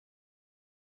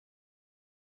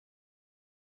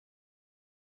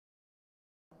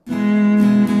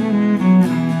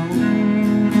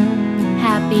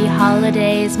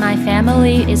holidays, my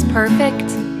family is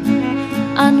perfect.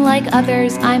 Unlike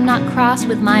others, I'm not cross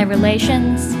with my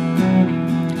relations.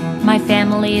 My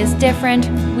family is different,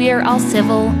 we're all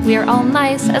civil, we're all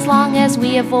nice, as long as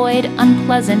we avoid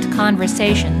unpleasant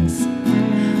conversations.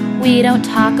 We don't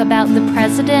talk about the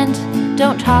president,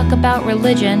 don't talk about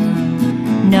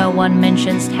religion. No one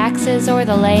mentions taxes or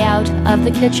the layout of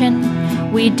the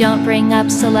kitchen. We don't bring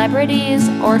up celebrities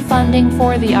or funding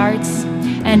for the arts.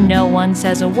 And no one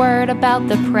says a word about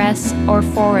the press or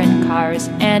foreign cars,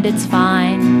 and it's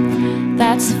fine.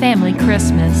 That's family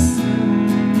Christmas.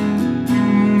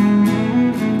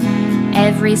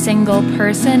 Every single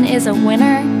person is a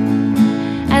winner,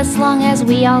 as long as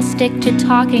we all stick to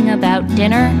talking about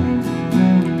dinner.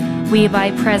 We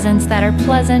buy presents that are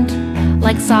pleasant,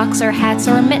 like socks or hats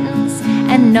or mittens,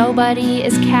 and nobody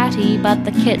is catty but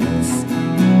the kittens.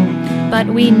 But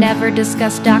we never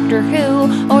discuss Doctor Who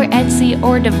or Etsy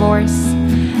or divorce.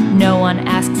 No one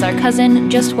asks our cousin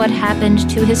just what happened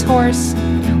to his horse.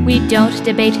 We don't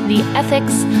debate the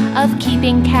ethics of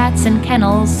keeping cats in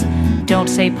kennels. Don't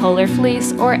say Polar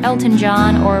Fleece or Elton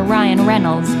John or Ryan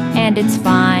Reynolds, and it's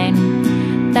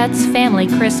fine. That's family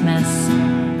Christmas.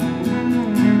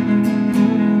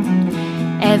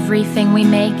 Everything we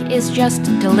make is just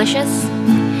delicious.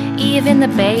 Even the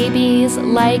babies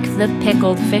like the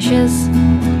pickled fishes.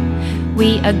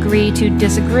 We agree to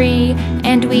disagree,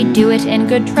 and we do it in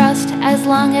good trust, as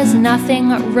long as nothing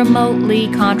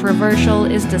remotely controversial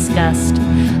is discussed,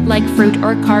 like fruit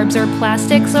or carbs or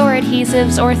plastics or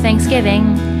adhesives or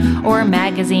Thanksgiving, or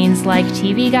magazines like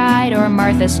TV Guide or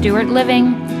Martha Stewart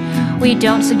Living. We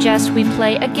don't suggest we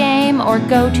play a game or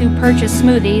go to purchase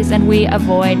smoothies, and we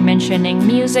avoid mentioning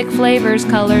music, flavors,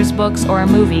 colors, books, or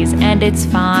movies, and it's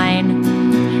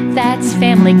fine. That's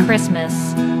family Christmas.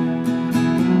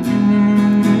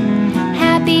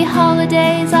 Happy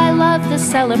holidays, I love the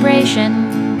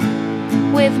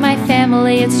celebration. With my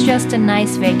family, it's just a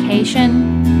nice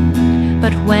vacation.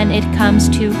 But when it comes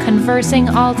to conversing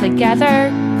all together,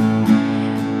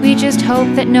 we just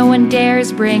hope that no one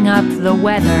dares bring up the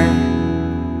weather.